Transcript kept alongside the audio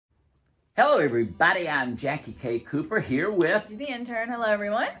Hello, everybody. I'm Jackie K. Cooper here with... The intern. Hello,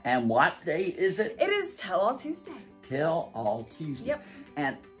 everyone. And what day is it? It is Tell All Tuesday. Tell All Tuesday. Yep.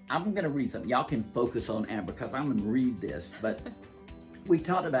 And I'm going to read something. Y'all can focus on Amber because I'm going to read this. But we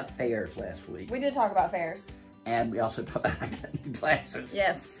talked about fairs last week. We did talk about fairs. And we also talked about I got new glasses.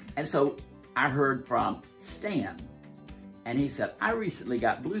 Yes. And so I heard from Stan. And he said, I recently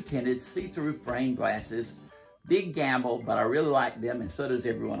got blue-tinted see-through frame glasses. Big gamble, but I really like them, and so does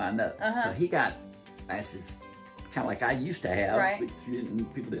everyone I know. So he got glasses kind of like I used to have, right.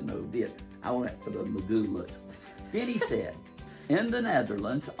 But people didn't know who did. I went for the Magoo look. Then he said, in the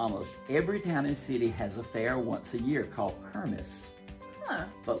Netherlands, almost every town and city has a fair once a year called Kermis.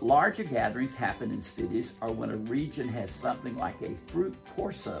 But larger gatherings happen in cities or when a region has something like a fruit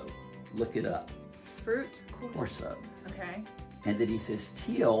corso. Look it up. Fruit corso. Okay. And then he says,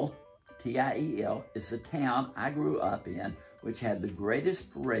 Tiel, T-I-E-L, is the town I grew up in, which had the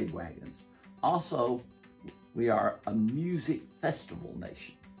greatest parade wagons. Also, we are a music festival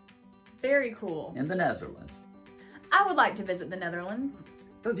nation. Very cool. In the Netherlands. I would like to visit the Netherlands.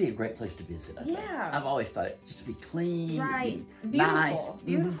 It would be a great place to visit, I think. Yeah. I've always thought it just to be clean. Right. Be Beautiful. nice.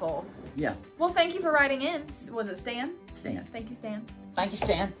 Beautiful. Yeah. Well, thank you for writing in. Was it Stan? Stan. Thank you, Stan. Thank you,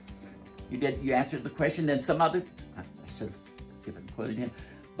 Stan. You answered the question. Then some other, I should have given quoted him,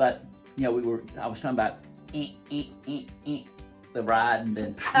 but you know, I was talking about the ride, and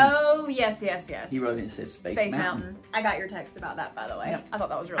then oh yes. He wrote it and said Space Mountain. I got your text about that, by the way. Yep. I thought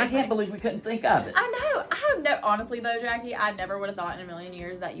that was really I can't believe we couldn't think of it. I know. I have no, honestly though, Jackie, I never would have thought in a million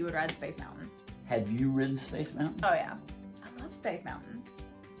years that you would ride Space Mountain. Have you ridden Space Mountain? Oh yeah. I love Space Mountain.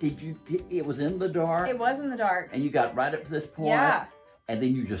 Did you, it was in the dark? It was in the dark. And you got right up to this point? Yeah. And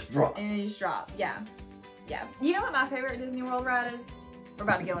then you just dropped. And then you just drop, yeah. Yeah. You know what my favorite Disney World ride is? We're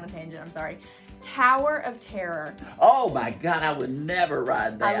about to go on a tangent, I'm sorry. Tower of Terror. Oh my God, I would never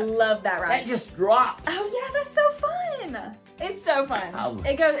ride that. I love that ride. That just drops. Oh yeah, that's so fun. It's so fun.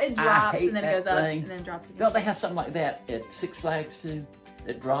 It drops and then it goes up and then drops again. Don't they have something like that at Six Flags too?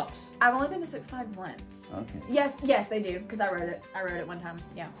 It drops? I've only been to Six Flags once. Okay. Yes, they do, because I rode it. I rode it one time,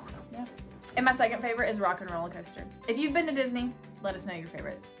 yeah. And my second favorite is Rock and Roller Coaster. If you've been to Disney, let us know your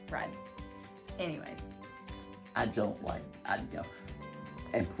favorite ride. Anyways. I don't.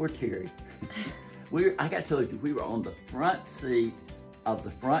 And poor Terry. I got told you, we were on the front seat of the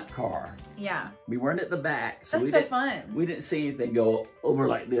front car. Yeah. We weren't at the back. So that's so fun. We didn't see anything go over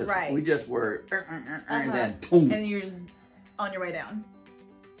like this. Right. We just were, and then boom. And you're just on your way down.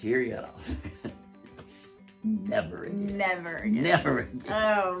 Terry got off. Never again. Never again. Never again.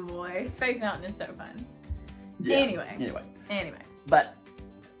 Oh boy. Space Mountain is so fun. Yeah. Anyway. But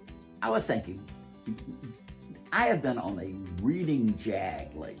I was thinking, I have been on a reading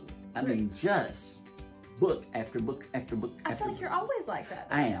jag lately. I mean, just book after book after book after book. I feel like you're always like that.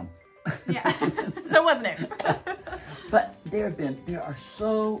 I am. Yeah. So what's new? But there are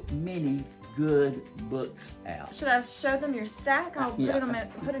so many good books out. Should I show them your stack? I'll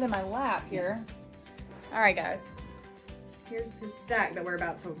put it in my lap here. All right, guys. Here's his stack that we're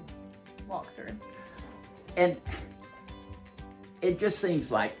about to walk through. And it just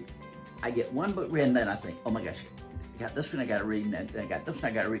seems like I get one book read and then I think, oh my gosh, I got this one I got to read, and then I got this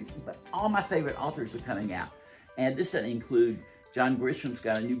one I got to read. But all my favorite authors are coming out. And this doesn't include, John Grisham's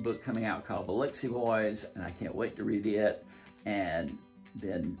got a new book coming out called Biloxi Boys, and I can't wait to read it. And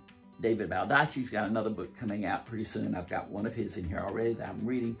then David Baldacci's got another book coming out pretty soon. I've got one of his in here already that I'm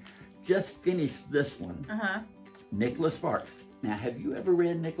reading. Just finished this one. Nicholas Sparks. Now, have you ever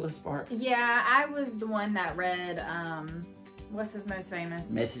read Nicholas Sparks? Yeah, I was the one that read, what's his most famous?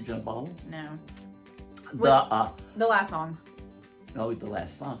 Message in a Bottle? No. The Last Song. Oh, The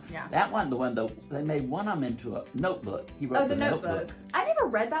Last Song. Yeah. That one, they made one of them into a notebook. He wrote the Notebook. I never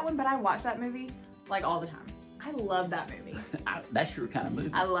read that one, but I watch that movie like all the time. I love that movie. That's your kind of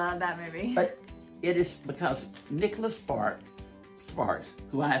movie. I love that movie. But it is because Nicholas Sparks,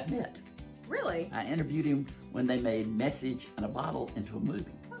 who I have met. Really? I interviewed him when they made Message in a Bottle into a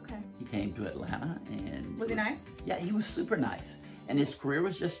movie. Okay. He came to Atlanta and... Was he nice? Yeah, he was super nice. And his career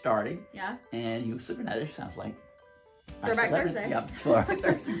was just starting. Yeah. And he was super nice. It sounds like... Throwback Thursday. Yeah, Throwback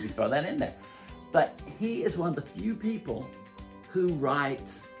Thursday. You throw that in there. But he is one of the few people who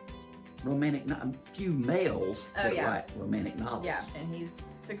writes few males that write romantic novels. Yeah, and he's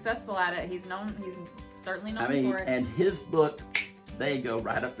successful at it. He's certainly known for it. And his book, they go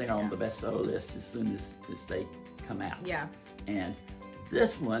right up there on the bestseller list as soon as they come out. Yeah. And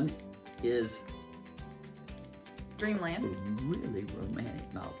this one is Dreamland. A really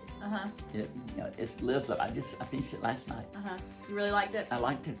romantic novel. It lives up. I finished it last night. You really liked it? I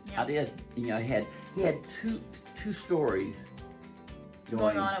liked it. Yeah. I did. He had two stories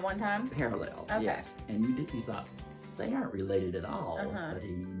Going on at one time? Parallel, Okay. yes. And you thought, they aren't related at all, but he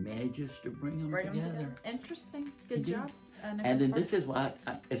manages to bring them together. Interesting. Good He job. did. And then this is why,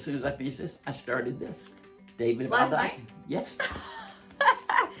 as soon as I finished this, I started this. David Last Baldacci. night? Yes.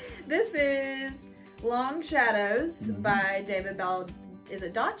 This is Long Shadows by David Is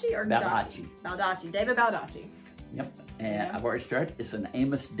it Baldacci or Baldacci? Baldacci. David Baldacci. Yep. And I've already started. It's an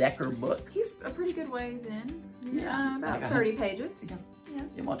Amos Decker book. He's a pretty good ways in. Yeah. About 30 pages. Yeah.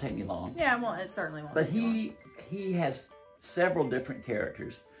 It won't take me long. Yeah, well, it certainly won't. But he has several different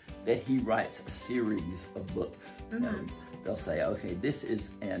characters that he writes a series of books. They'll say, okay, this is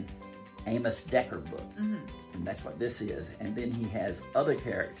an Amos Decker book, and that's what this is. And then he has other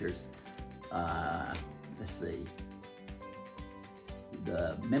characters. Let's see,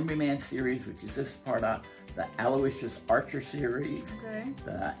 the Memory Man series, which is this part of the Aloysius Archer series,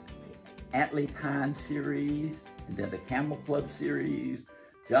 the Antley Pine series, and then the Camel Club series,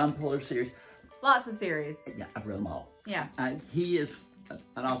 John Puller series. Lots of series. Yeah, I've read them all. Yeah. He is,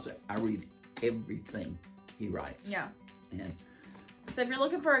 and also I read everything he writes. Yeah. And so if you're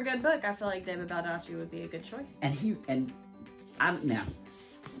looking for a good book, I feel like David Baldacci would be a good choice. Now,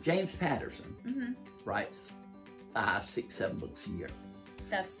 James Patterson writes 5, 6, 7 books a year.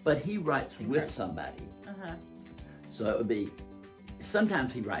 But he writes with somebody. So it would be,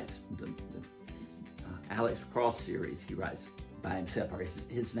 sometimes he writes the Alex Cross series, he writes by himself, or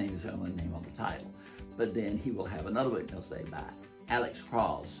his name is the only name on the title. But then he will have another book, he'll say, by Alex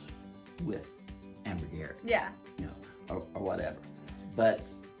Cross with Amber Garrett. Yeah. You know, or whatever. But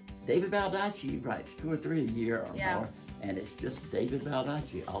David Baldacci writes 2 or 3 a year or more, and it's just David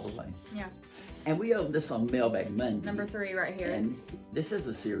Baldacci all the way. Yeah. And we opened this on Mailbag Monday. Number 3 right here. And this is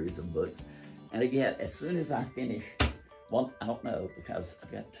a series of books. And again, as soon as I finish, well, I don't know, because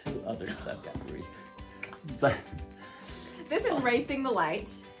I've got 2 others I've got to read. But this is Racing the Light.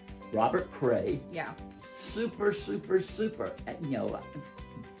 Robert Cray. Yeah. Super, super, super. You know,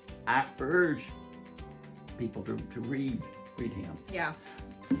 I urge people to read him. Yeah.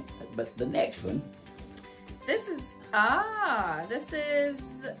 But the next one. This is A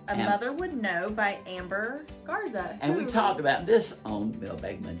Mother Would Know by Amber Garza. And we talked about this on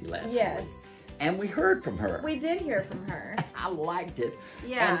Mailbag Monday last week. Yes. And we heard from her. We did hear from her. I liked it.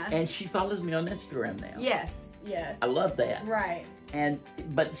 Yeah. And she follows me on Instagram now. Yes. Yes. I love that. Right.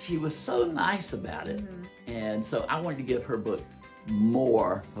 But she was so nice about it. And so I wanted to give her book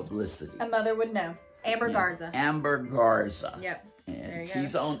more publicity. A Mother Would Know. Amber Garza. Amber Garza. Yep. And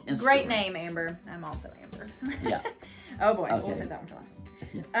she's on Instagram. Great name, Amber. I'm also Amber. Yeah. Oh boy, we'll save that one for last.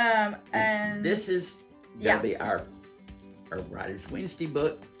 And this is gonna be our Writer's Wednesday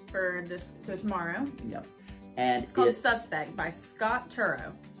book. For this, so tomorrow. Yep. And it's called Suspect by Scott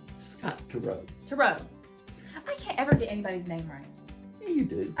Turow. Scott Turow. Turow. I can't ever get anybody's name right. Yeah, you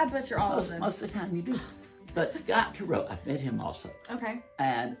do. I butcher all of them. Most of the time you do. But Scott Turow, I've met him also. Okay.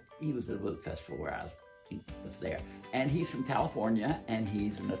 And he was at a book festival where he was there. And he's from California, and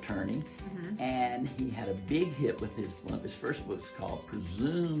he's an attorney. And he had a big hit with one of his first books called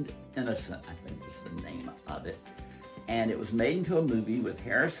Presumed Innocent, I think is the name of it. And it was made into a movie with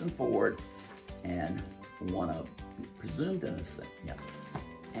Harrison Ford and one of Presumed Innocent. Yeah.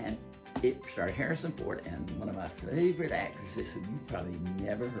 And it starred Harrison Ford and one of my favorite actresses who you probably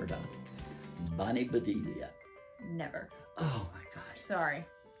never heard of, Bonnie Bedelia. Never. Oh my gosh. Sorry.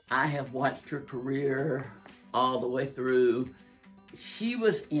 I have watched her career all the way through. She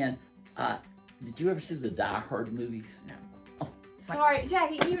was in, did you ever see the Die Hard movies? No. Oh, sorry,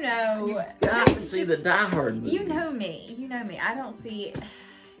 Jackie, you know. You got to see the Die Hard movies. You know me. You know me. I don't see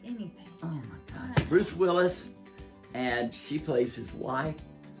anything. Oh my God. Bruce Willis, and she plays his wife,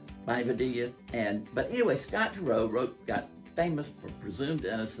 Bonnie Bedelia. But anyway, Scott Turow got famous for Presumed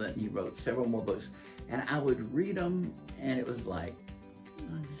Innocent. He wrote several more books. And I would read them, and it was like,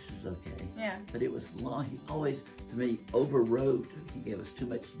 oh, this is okay. Yeah. But it was long. He always, to me, overwrote. He gave us too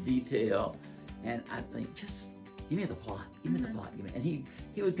much detail. And I think, just give me the plot. Give me the plot. And he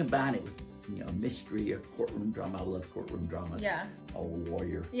would combine it with, you know, mystery or courtroom drama. I love courtroom dramas. Yeah. A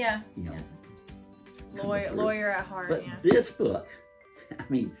lawyer. Yeah. You know. Yeah. Lawyer at heart, But this book, I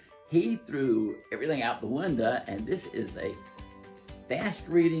mean, he threw everything out the window, and this is a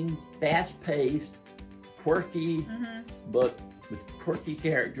fast-reading, fast-paced, quirky book with quirky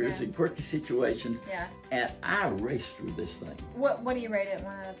characters and quirky situations. Yeah. And I raced through this thing. What do you rate it?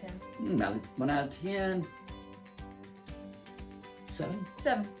 1 out of 10? 1 out of 10. 7.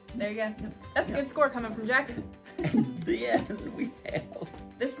 7. There you go. That's a good score coming from Jackie. And then we have.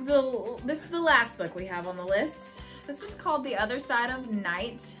 This is the last book we have on the list. This is called The Other Side of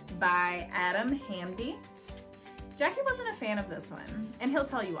Night by Adam Hamdy. Jackie wasn't a fan of this one, and he'll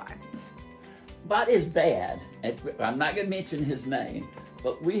tell you why. But it's bad. I'm not going to mention his name,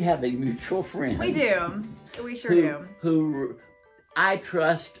 but we have a mutual friend. We do. We sure do. Who I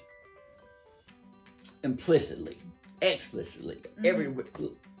trust implicitly, explicitly, every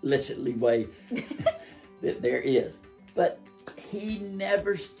illicitly way that there is. But he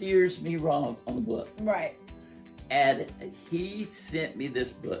never steers me wrong on the book. Right. And he sent me this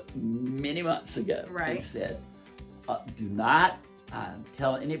book many months ago. Right. And said, do not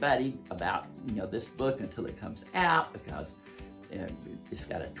tell anybody about this book until it comes out, because it's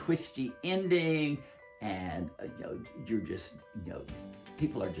got a twisty ending, and you're just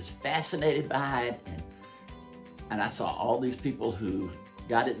people are just fascinated by it, and I saw all these people who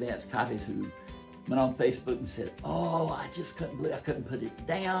got advanced copies who went on Facebook and said, "Oh, I just couldn't believe I couldn't put it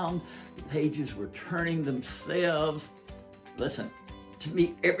down. The pages were turning themselves." Listen, to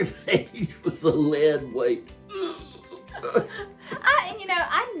me, every page was a lead weight.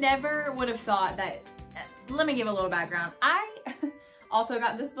 I never would have thought that. Let me give a little background. I also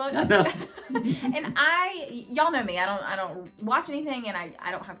got this book, and y'all know me. I don't watch anything, and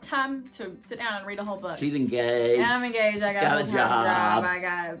I don't have time to sit down and read a whole book. She's engaged. And I'm engaged. I got a full-time job. I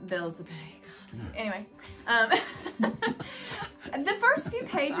got bills to pay. Anyway, the first few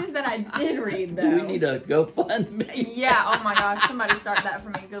pages that I did read, though. We need a GoFundMe. Yeah. Oh my gosh. Somebody start that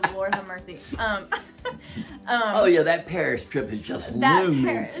for me. Good Lord, have mercy. Oh yeah, that Paris trip is just looming.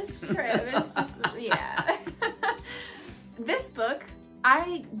 That Paris trip is just, yeah. This book,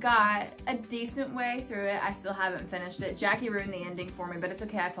 I got a decent way through it. I still haven't finished it. Jackie ruined the ending for me, but it's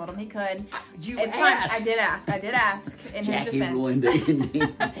okay. I told him he could. It's asked. Fine. I did ask in his defense. Jackie ruined the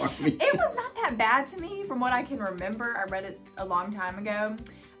ending for me. It was not that bad to me from what I can remember. I read it a long time ago,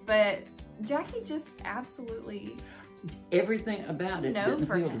 but Jackie just absolutely... Everything about it didn't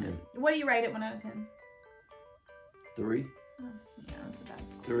appeal to me. What do you rate it 1 out of 10? 3. Oh, yeah, that's a bad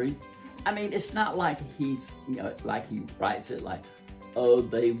score. 3. I mean, it's not like he's, like he writes it like, oh,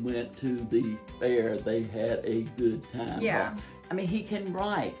 they went to the fair, they had a good time. Yeah. I mean, he can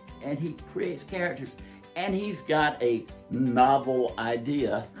write, and he creates characters, and he's got a novel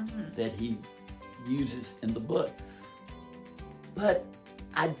idea that he uses in the book. But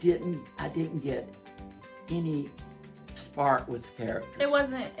I didn't get any spark with the characters. It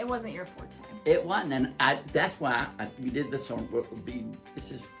wasn't your forte. It wasn't, and that's why we did this on what would be,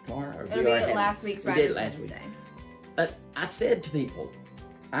 this is tomorrow? Or It'll be last week's Writers Wednesday. But I said to people,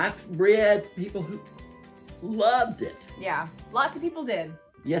 I've read people who loved it. Yeah, lots of people did.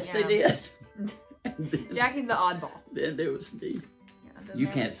 Yes, they did. Jackie's the oddball. Then there was me. Yeah, you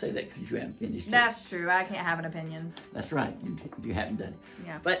can't say that because you haven't finished it. That's true. I can't have an opinion. That's right. You haven't done it.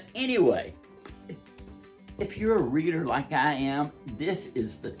 Yeah. But anyway, if you're a reader like I am, this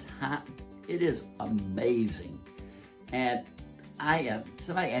is the time. It is amazing. And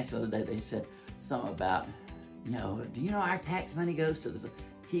somebody asked the other day, they said something about, do you know our tax money goes to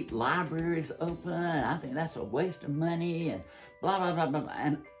keep libraries open? I think that's a waste of money and blah, blah, blah, blah.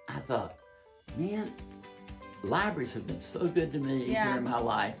 And I thought, man, libraries have been so good to me during my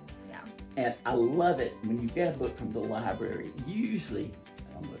life. Yeah. And I love it when you get a book from the library. Usually,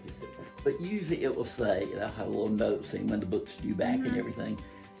 I don't know what this is, but usually it will say, I'll have a little note saying when the book's due back and everything.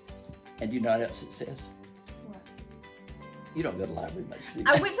 And you know what else it says? What? You don't go to the library much, do you?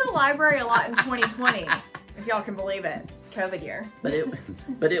 I went to the library a lot in 2020, if y'all can believe it. COVID year.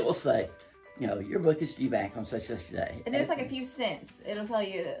 But it will say, your book is due back on such a day. And it's like a few cents. It'll tell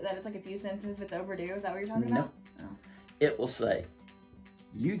you that it's like a few cents if it's overdue. Is that what you're talking about? No. Oh. It will say,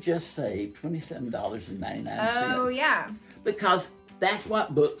 you just saved $27.99. Oh, yeah. Because that's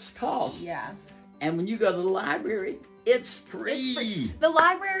what books cost. Yeah. And when you go to the library, it's free. It's free. The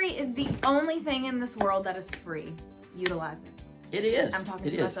library is the only thing in this world that is free. Utilize it. It is. I'm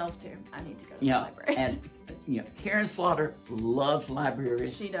talking to myself too. I need to go to the library. And Karen Slaughter loves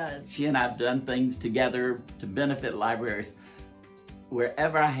libraries. She does. She and I have done things together to benefit libraries.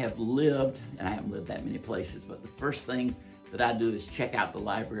 Wherever I have lived, and I haven't lived that many places, but the first thing that I do is check out the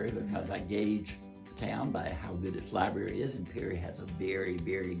library because I gauge the town by how good its library is, and Perry has a very,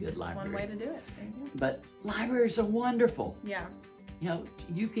 very good library. One way to do it. But libraries are wonderful. Yeah.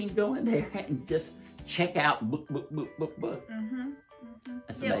 You can go in there and just check out book.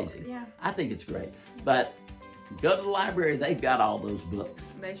 That's amazing. Yeah. I think it's great. But go to the library, they've got all those books.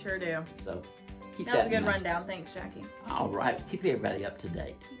 They sure do. So keep that was a good in mind. rundown. Thanks, Jackie. All right. Keep everybody up to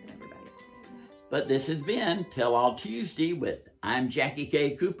date. Keeping everybody up to date. But this has been Tell All Tuesday with I'm Jackie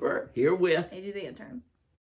K. Cooper, here with AJ the intern.